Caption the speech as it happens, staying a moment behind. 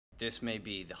This may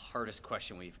be the hardest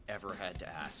question we've ever had to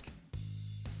ask.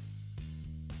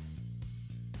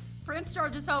 Prince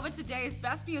George is home with today's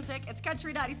best music. It's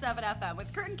Country 97 FM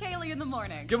with Kurt and Kaylee in the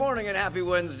morning. Good morning and happy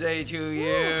Wednesday to you.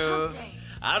 Woo, hump day.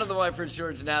 Out of the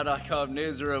MyPrinceGeorgeNow.com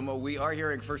newsroom, we are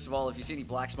hearing, first of all, if you see any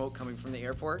black smoke coming from the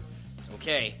airport, it's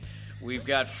okay. We've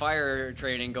got fire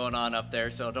training going on up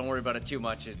there, so don't worry about it too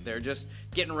much. They're just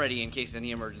getting ready in case any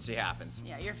emergency happens.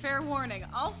 Yeah, your fair warning.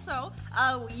 Also,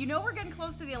 you know we're getting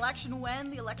close to the election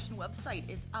when the election website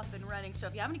is up and running. So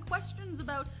if you have any questions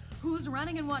about who's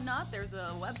running and whatnot, there's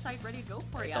a website ready to go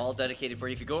for you. It's all dedicated for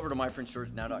you. If you go over to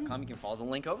MyPrinceGeorgeNow.com, you can follow the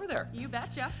link over there. You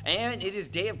betcha. And it is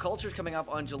Day of Cultures coming up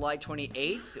on July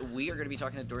 28th. We are going to be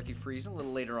talking to Dorothy Friesen a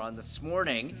little later on this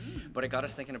morning, but it got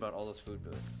us thinking about all those food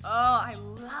booths. Oh, I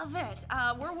love it.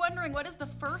 We're wondering, what is the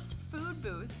first food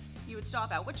booth you would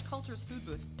stop at? Which culture's food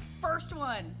booth? First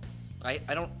one. I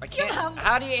can't.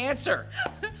 How do you answer?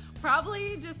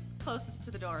 Probably just closest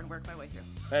to the door and work my way through.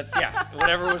 That's, yeah,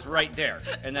 whatever was right there.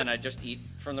 And then I just eat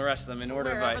from the rest of them in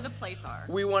order. Wherever the plates are.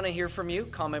 We want to hear from you.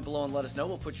 Comment below and let us know.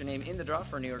 We'll put your name in the draw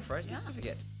for a New York Fries gift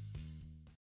certificate.